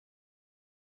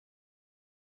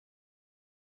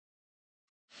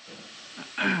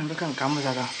Bukan kamu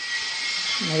jaga.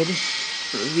 Nah jadi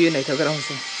view naik tak kerana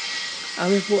sih.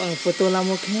 Abi pun ang foto lah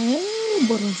mungkin,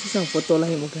 borong sisa foto lah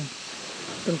mungkin.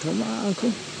 Tentang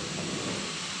aku.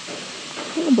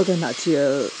 Bagai nak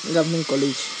cia government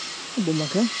college.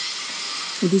 Bumakan.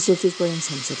 Ini sukses pun yang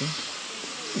sama saja.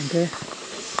 Okay.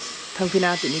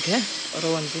 Thampina tu ni ke?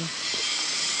 Orang tu.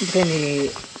 Bukan ni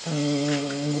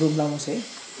room lama saya.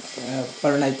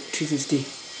 Per night 350.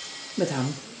 Betul.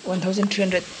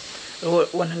 1,300 or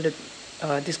 100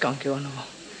 discount ke mana?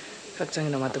 Kak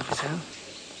jangan nama tu pisah.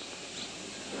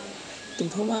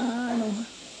 Tunggu mana?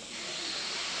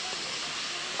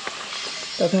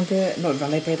 Takkan ke not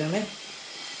Vanlaiphai thang ni?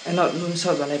 Not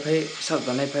South Vanlaiphai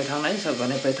thang ni. South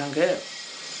Vanlaiphai thang ke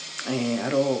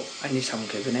aro ani sam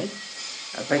ke benai.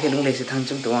 Pakai lunglai se thang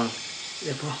cung tuang.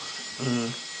 Lepo.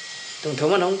 Tunggu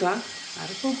mana orang tu?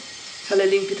 Arpo. Salah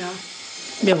link pitang.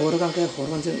 Biar orang kan ke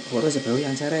orang sepenuh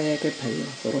yang cara ke payu.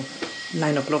 Orang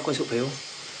 9 o'clock ko sepenuh.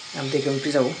 Nanti kami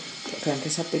pisau. Kan ke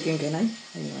sampai ke nai.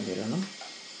 Ini mana dia no?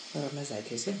 Orang nak saya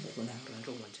kese. Bukan orang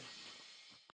rumah je.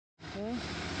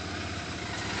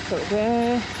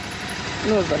 Okay.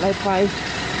 North Vanlaiphai.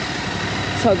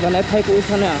 South Vanlaiphai ko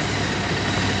sana.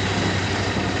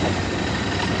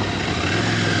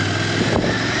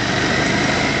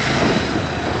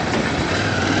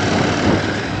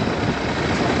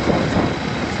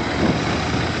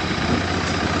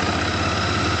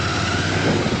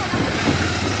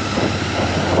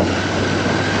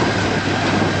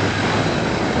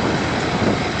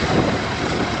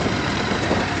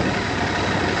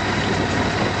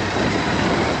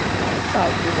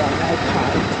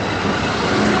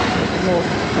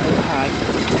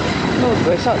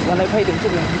 South Vanlaiphai điểm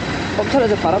chung là không chắc là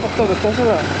จะphá bọc to bọc to sao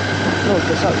rồi nổi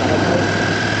cái South Vanlaiphai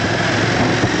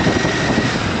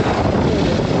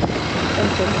em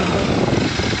chấm thành đây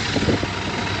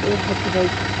em học cái đây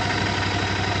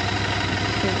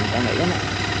đang này này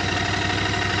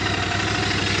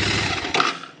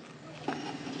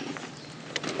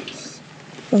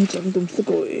đang chấm đúng sức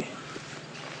rồi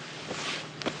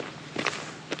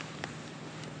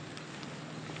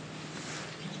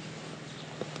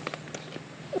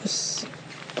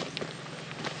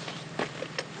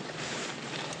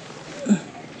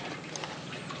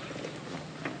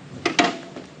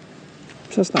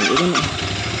Sastan itu nih.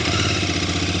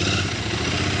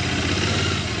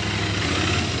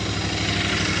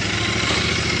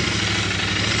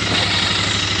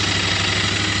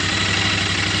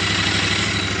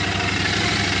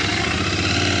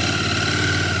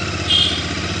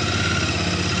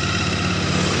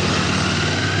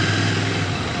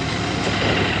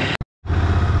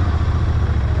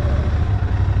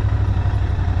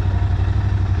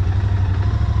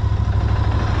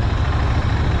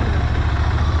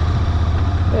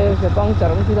 Bang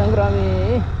jarang tidak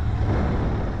rame.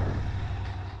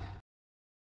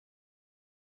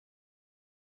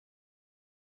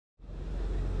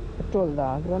 Betul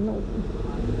dah, kerana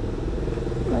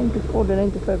 94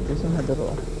 dan 95 tu sangat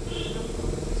teruk.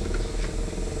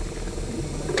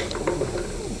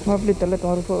 Maaf li terlihat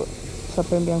orang tu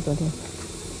sampai yang tadi.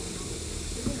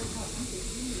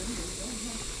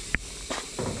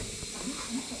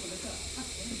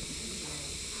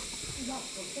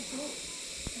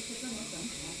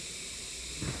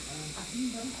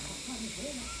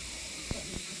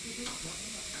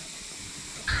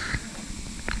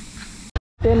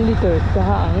 Liters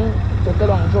kahang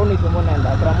total ang zone itu mana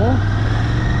anda kamu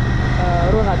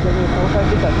rona jadi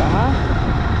 45 liters ha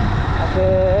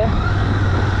ada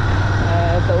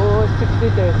tu 6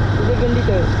 liters 11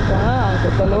 liters kahang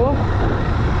total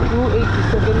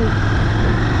 287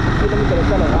 kilometer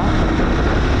jalan ha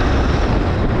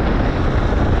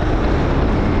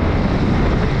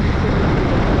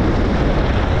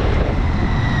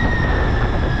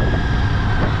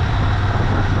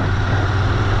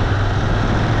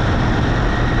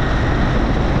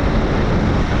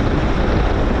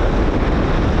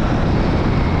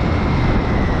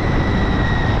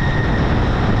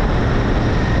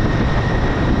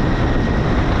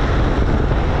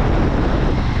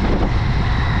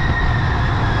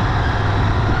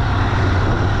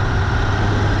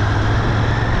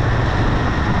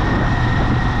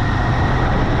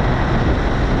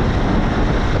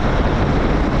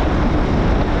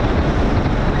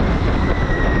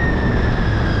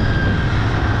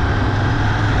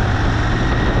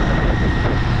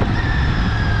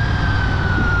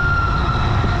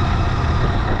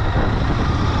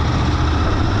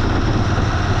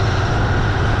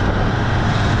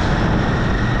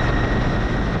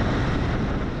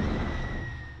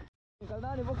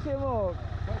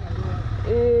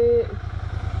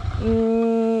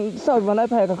South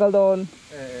Vanlaiphai kakal don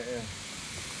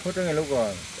Hút trong lúc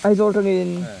rồi. Ai rồi trong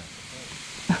in.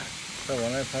 Sao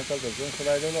bọn này phải có được cái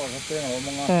slide đó nó tiếng là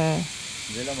mong ngon.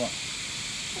 Dễ lắm ạ.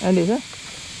 Anh đi sao?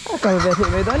 Kalau về thì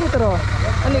về đó đi terus.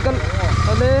 Anh đi kan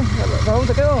ada raung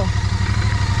tak kau.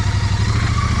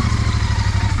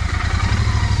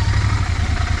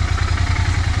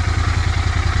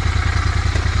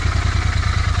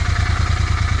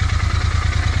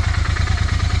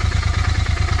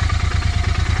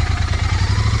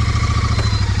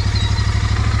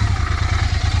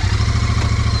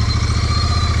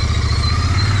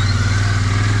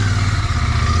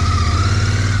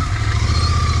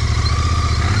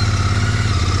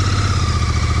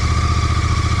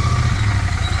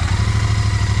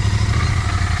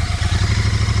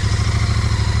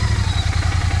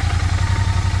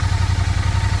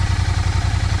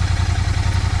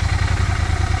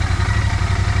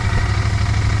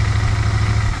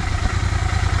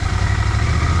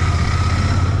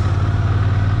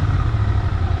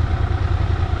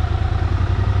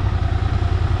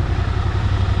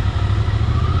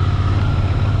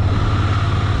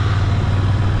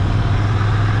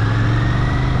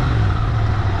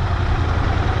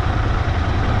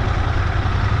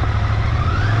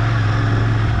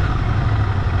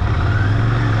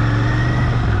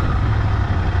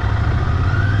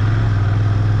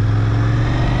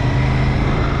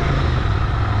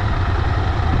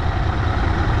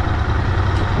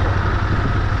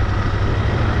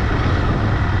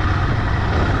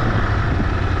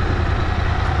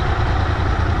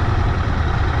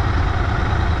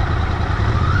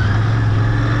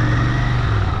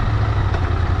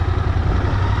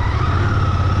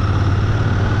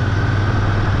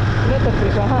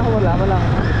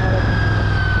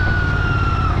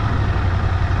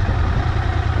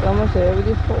 Saya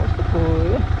pergi force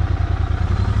boy.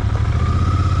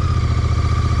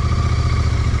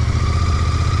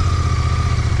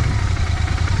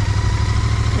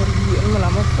 Pergi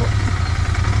malam apa?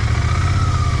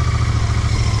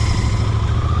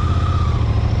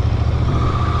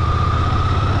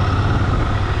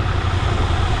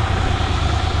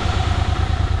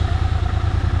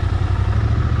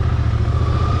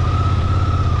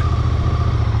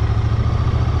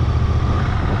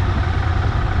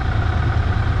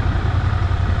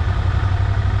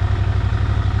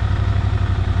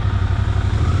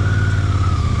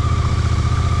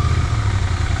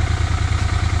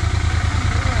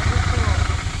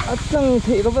 Sang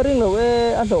thị có vấn đề nào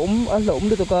về ăn lộn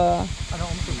được cả. Ăn lộn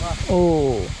được cả.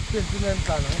 Ồ. Tiền xin em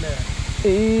cả nó này.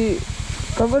 Ý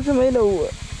có vấn đề mấy đâu.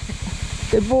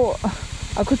 Cái bộ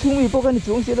aku cumi bộ cái này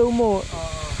chúng sẽ đâu mà.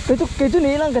 Cái chỗ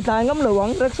này là cái tài ngắm là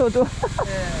vắng rất sâu chỗ.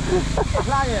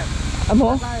 Lai à?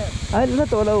 Amo? Ai là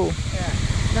tổ đâu?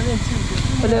 Đang lên chịu.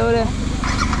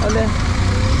 Ở đây.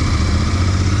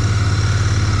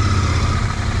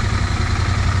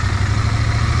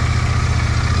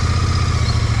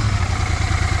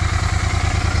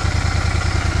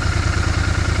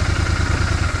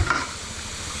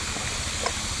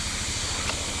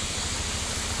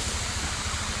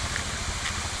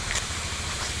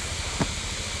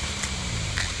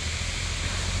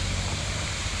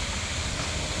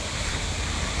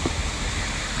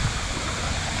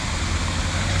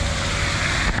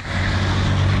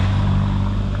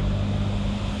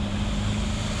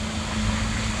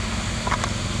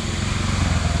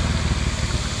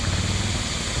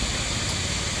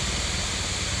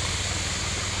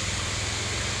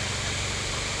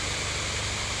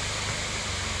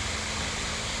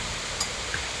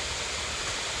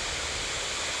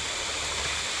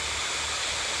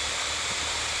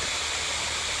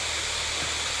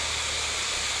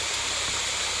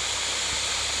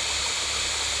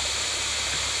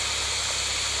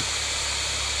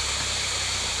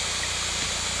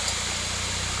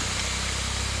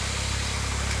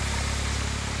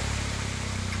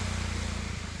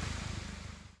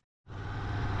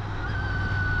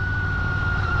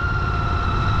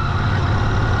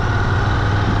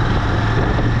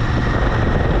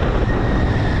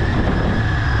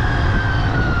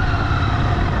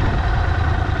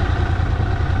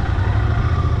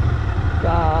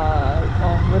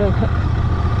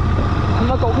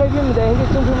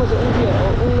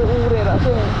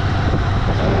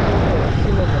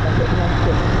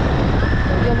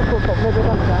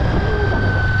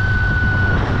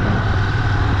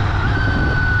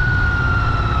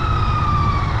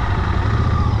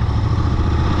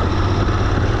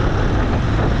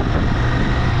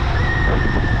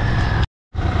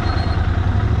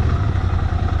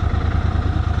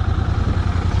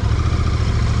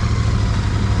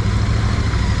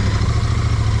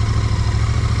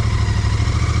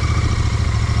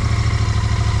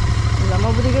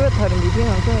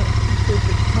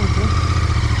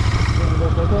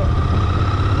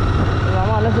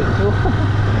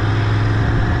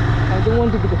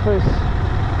 want to be the first.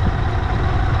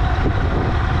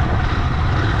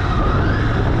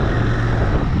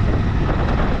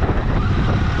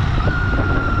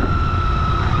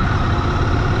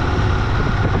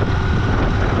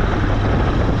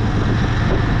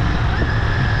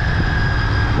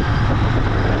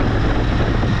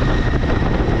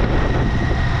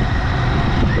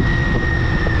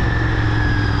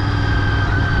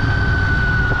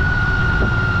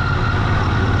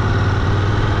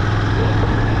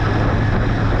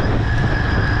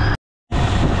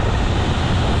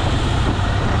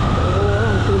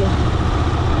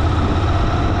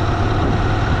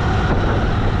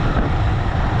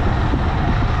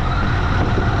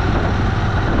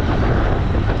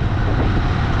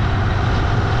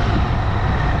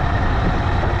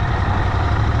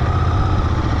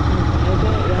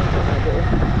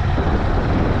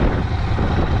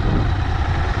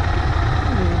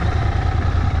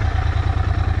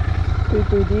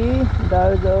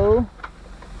 Daar zo.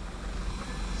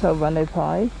 Zo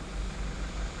Vanlaiphai.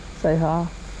 Say hi.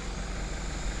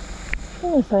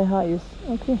 Oh, say hi is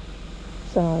okay.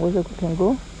 Someone was a can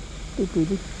go. Take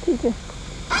it.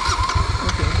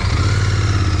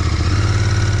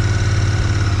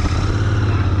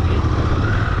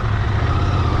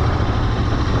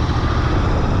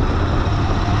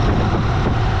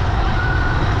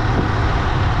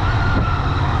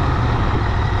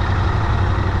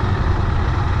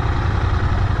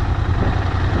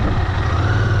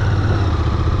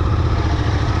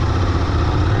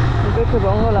 Cái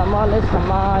bóng là mà lấy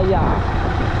sama ya.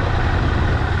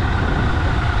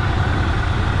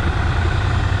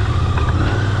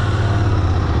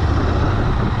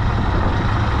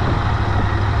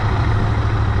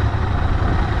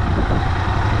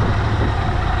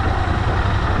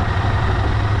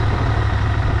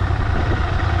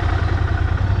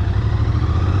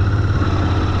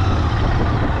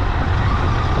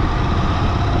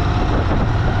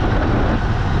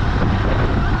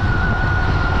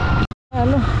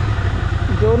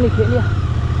 Johnny Kenya.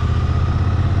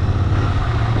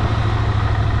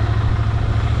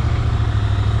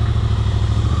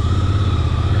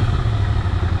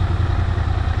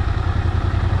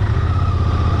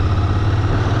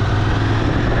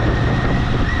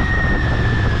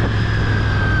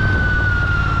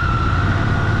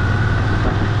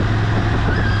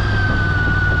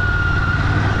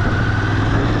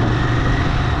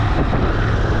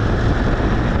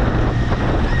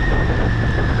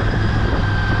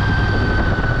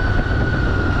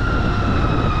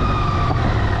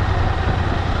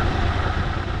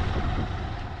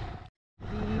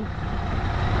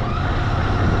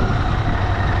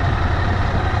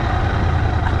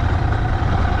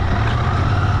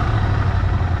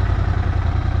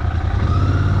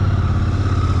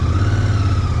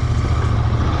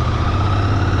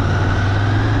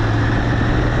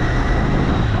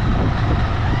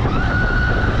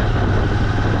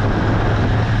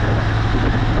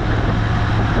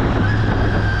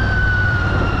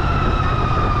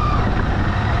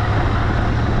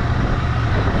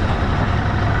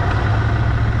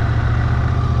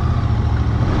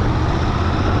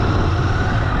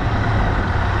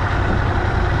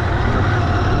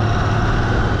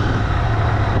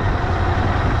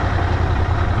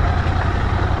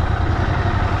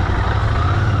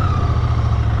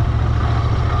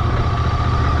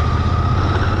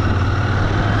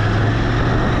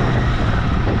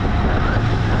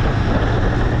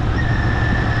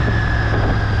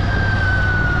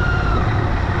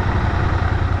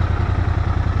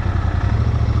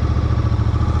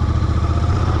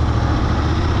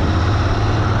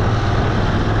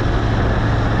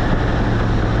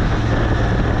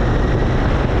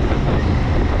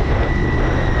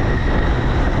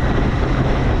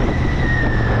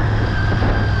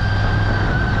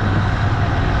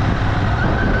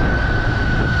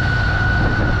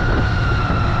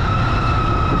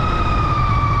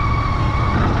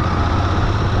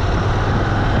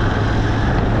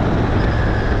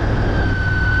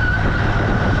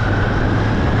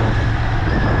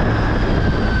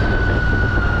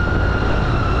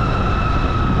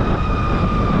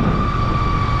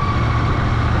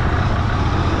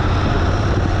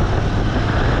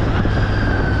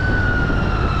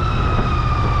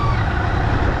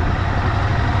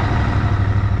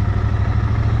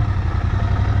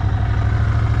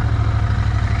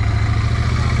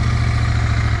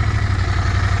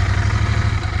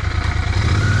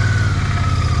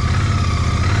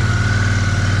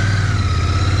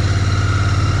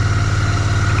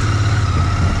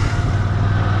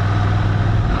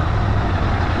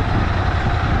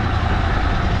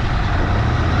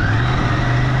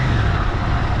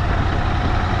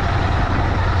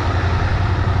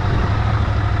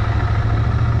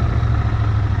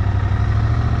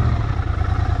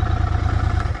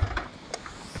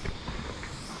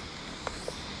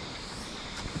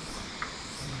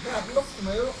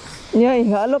 nhảy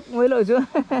ngã lúc mới lội chưa.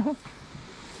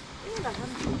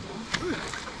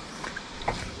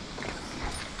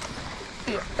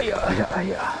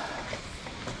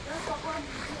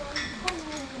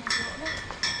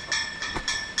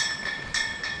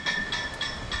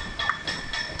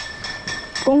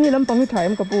 Con như lắm bằng cái thải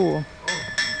em cặp bù.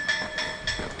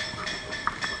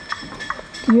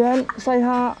 Kian sai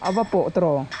ha ava po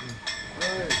tro.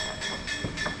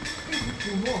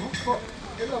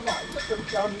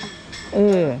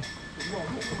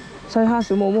 Sai ha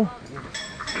su mo mo.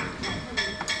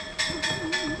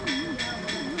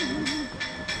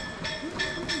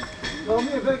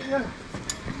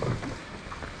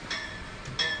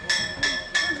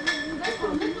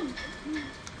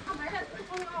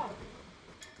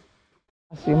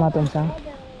 Xíu mà tuần sáng.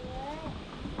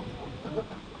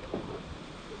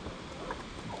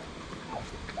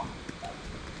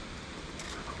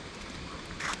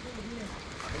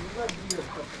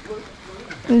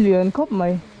 Liền khóc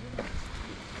mày.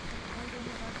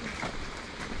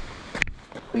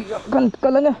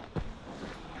 Con lên nha.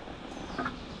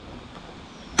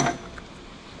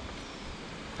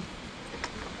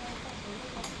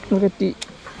 Ngerti.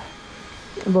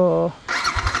 Bo.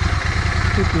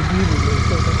 Itu dulu.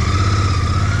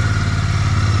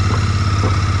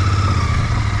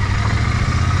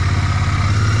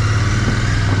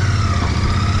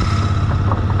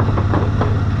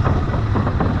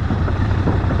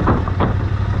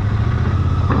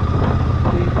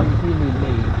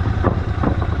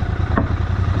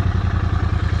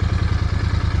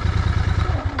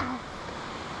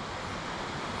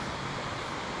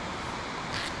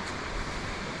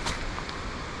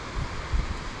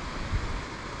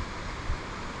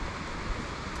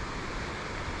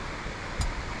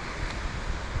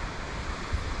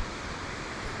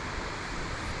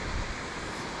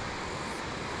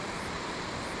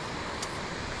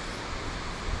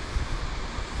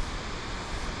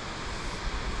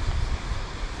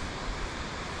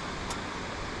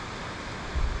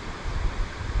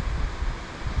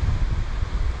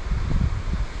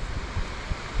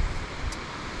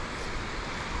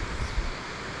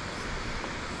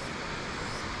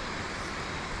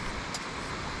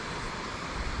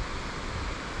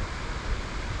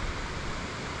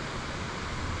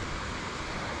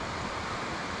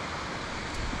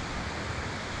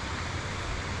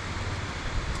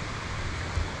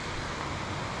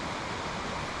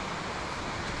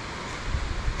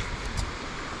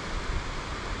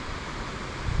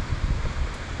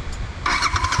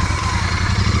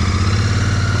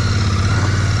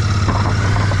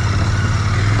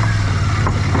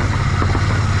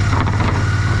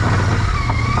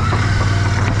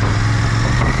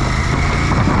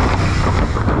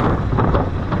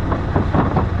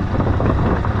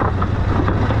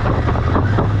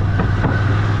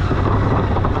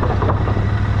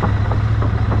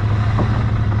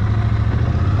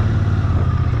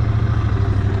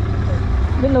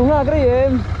 Đúng là cái gì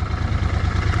em.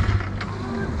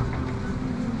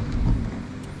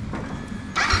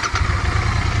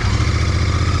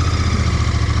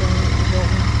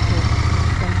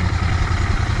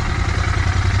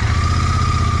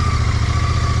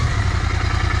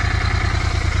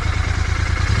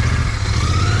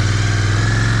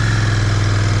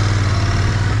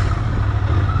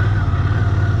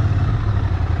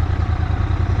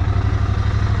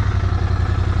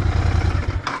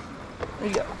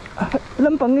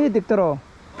 Lempang ni dik tero.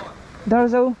 Dar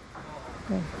jauh.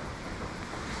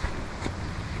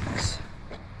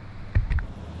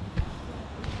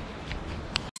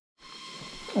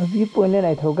 Abi pun ni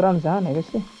naik program sah naik ke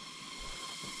sini.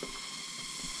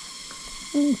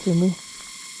 Cumi.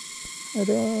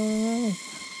 Ada.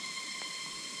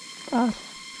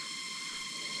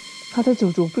 Hata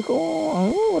cucu piko.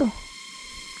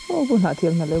 Oh pun hati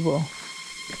yang nak lebo.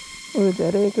 Oh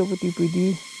jadi ke putih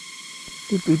putih.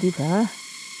 TPD pa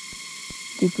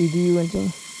TPD wancing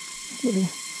boleh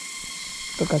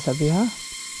pakai sabi ha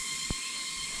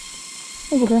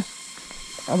bukan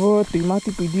abo terima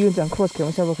TPD wancing cross ke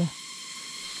macam bukan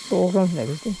program ni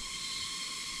gitu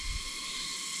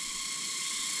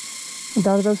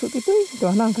dar suti tu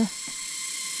anak kan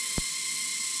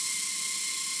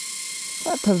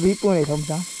tapi pun ni thom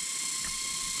sang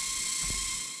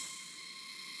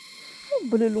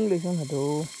boleh lung lesang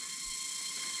tu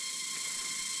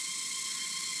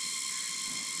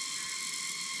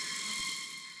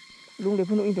lung le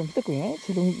pun ingin kita kuih, si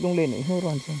lung le ni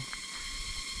orang sih.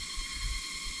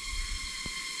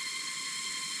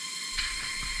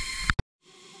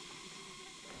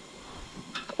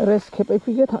 Res kep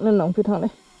api ke thang nang pi thang ni.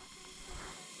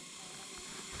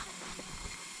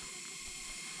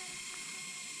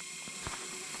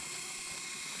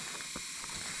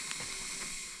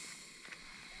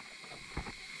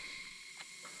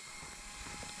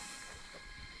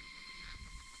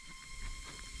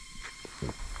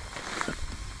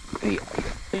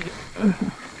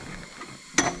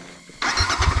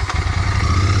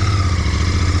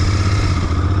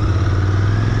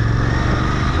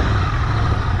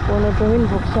 Còn pengen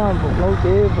bốc sam bốc lau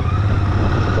chế bốc.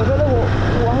 Tapi kalau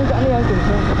uang jangan yang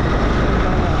kencang.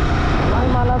 Uang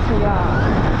malas ya.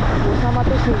 Sama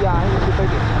tu siya ini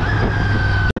supaya.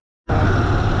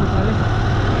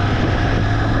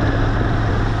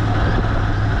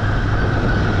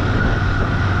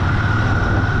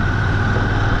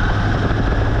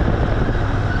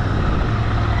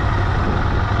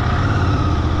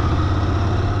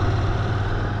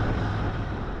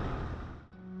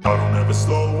 I don't ever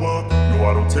slow up, no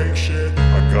I don't take shit.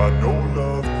 I got no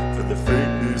love for the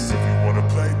fakeness. If you wanna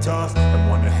play tough and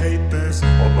wanna hate this,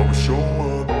 I'll always show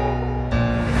up.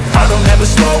 I don't ever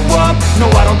slow up, no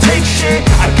I don't take shit.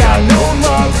 I got no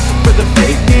love for the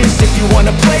fakeness. If you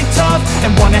wanna play tough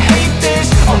and wanna hate this,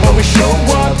 I'll always show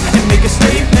up and make a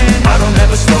statement. I don't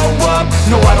ever slow up,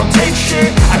 no I don't take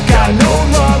shit. I got no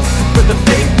love for the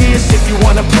fakeness. If you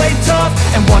wanna play tough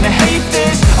and wanna hate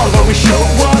this, I'll always show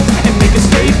up and make a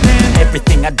statement.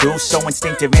 Everything I do so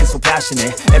instinctive and so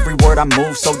passionate. Every word I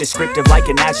move so descriptive like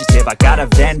an adjective. I got a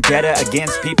vendetta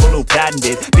against people who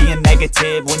patented being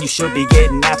negative when you should be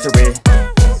getting after it.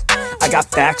 I got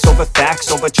facts over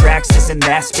tracks, this and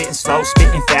that. Spitting slow,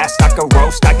 spitting fast. I could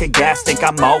roast, I could gas. Think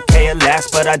I'm okay at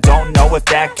last, but I don't know if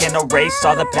that can erase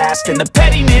all the past. And the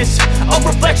pettiness, a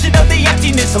reflection of the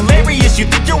emptiness. Hilarious, you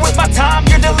think you're worth my time,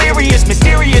 you're delirious.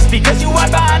 Mysterious, because you hide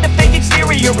behind a fake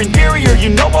exterior. Inferior, you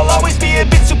know I'll always be a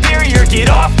bit superior. Get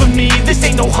off of me, this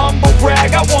ain't no humble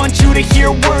brag. I want you to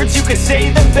hear words, you can say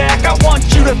them back. I want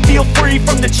you to feel free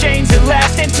from the chains at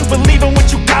last, and to believe in what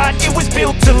you got, it was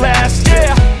built to last,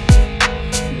 yeah.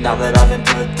 Now that I've been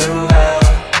put through hell,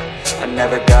 I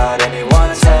never got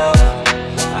anyone's help.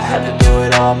 I had to do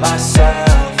it all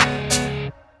myself.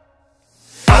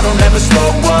 I don't ever slow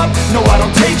up, no I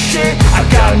don't take shit. I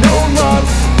got no love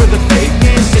for the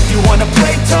fakeness. If you wanna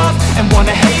play tough and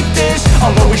wanna hate this,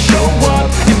 I'll always show up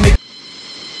and make.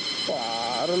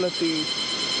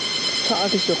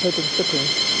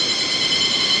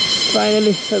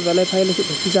 Finally, sa Vanlaiphai Village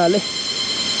ito pisale.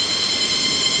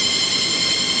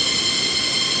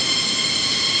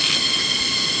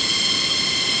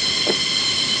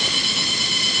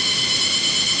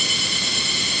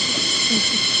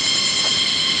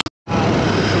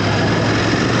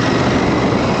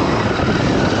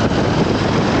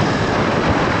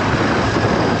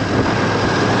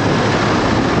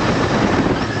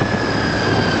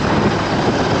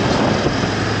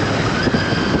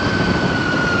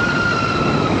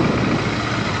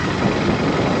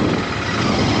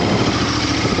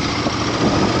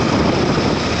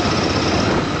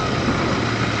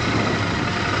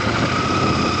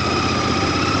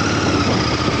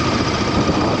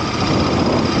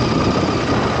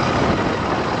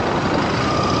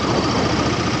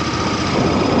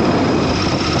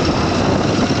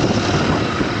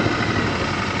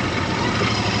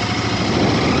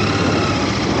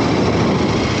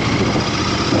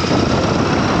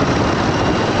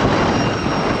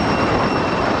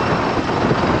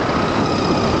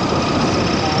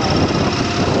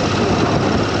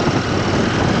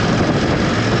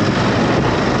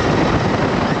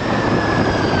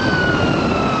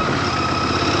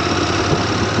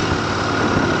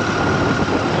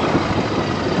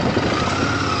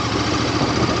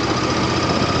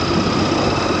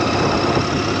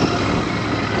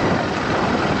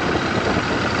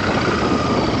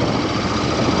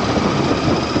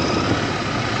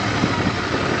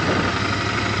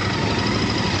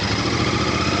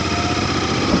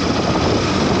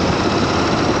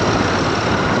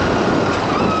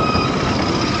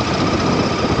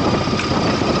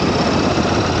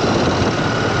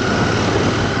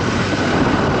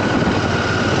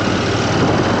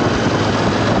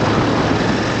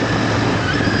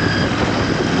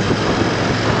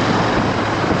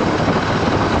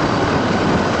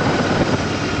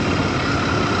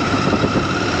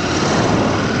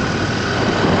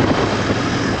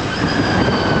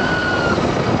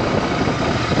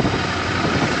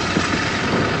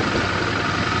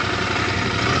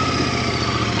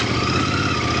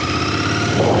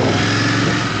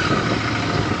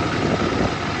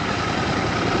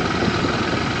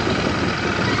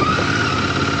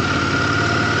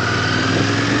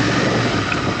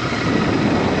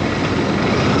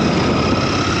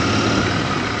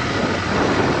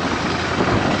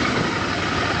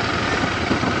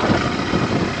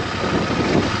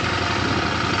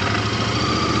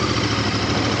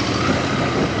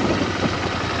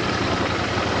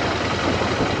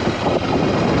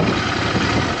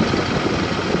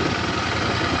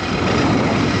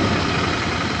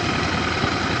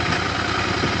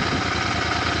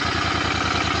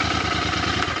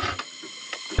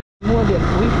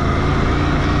 Lungpui.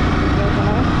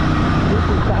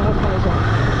 Lungpuitlang hết này rồi.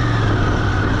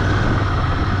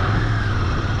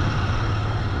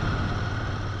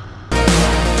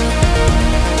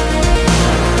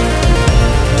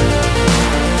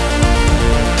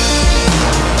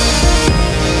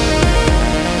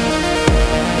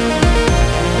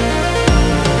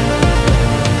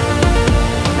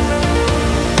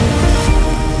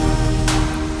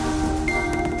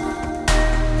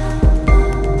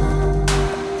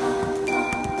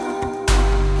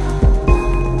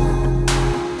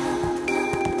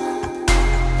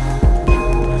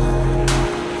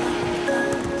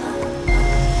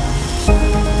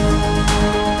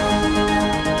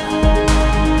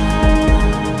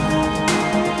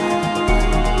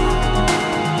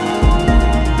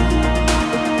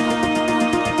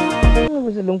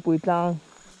 Lungpuitlang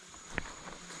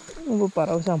Nunggu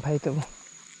parau sampai itu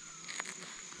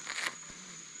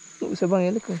Nunggu sabang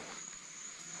ya lekung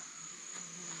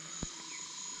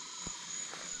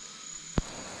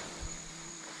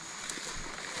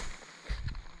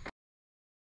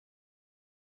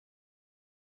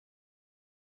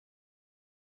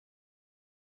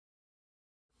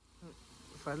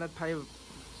Vanlaiphai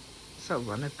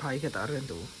Vanlaiphai ke taran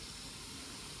tu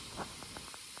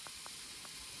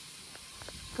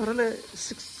karena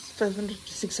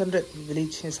 600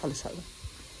 village है साल साल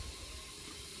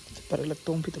पर लगता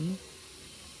हूँ भी तुम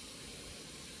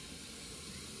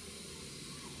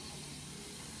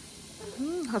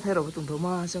हाथ है रोबो तुम तो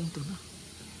माँ जंग तुम ना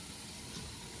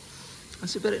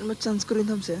ऐसे पर इनमें चांस करें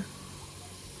हम से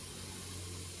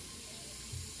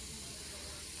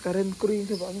करें करें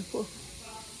के बाद में को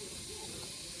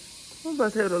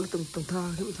बात है रोल तुम था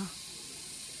क्या था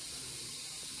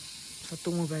satu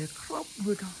mobil kerap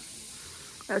betul.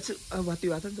 Aja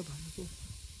batu-batuan tu bang.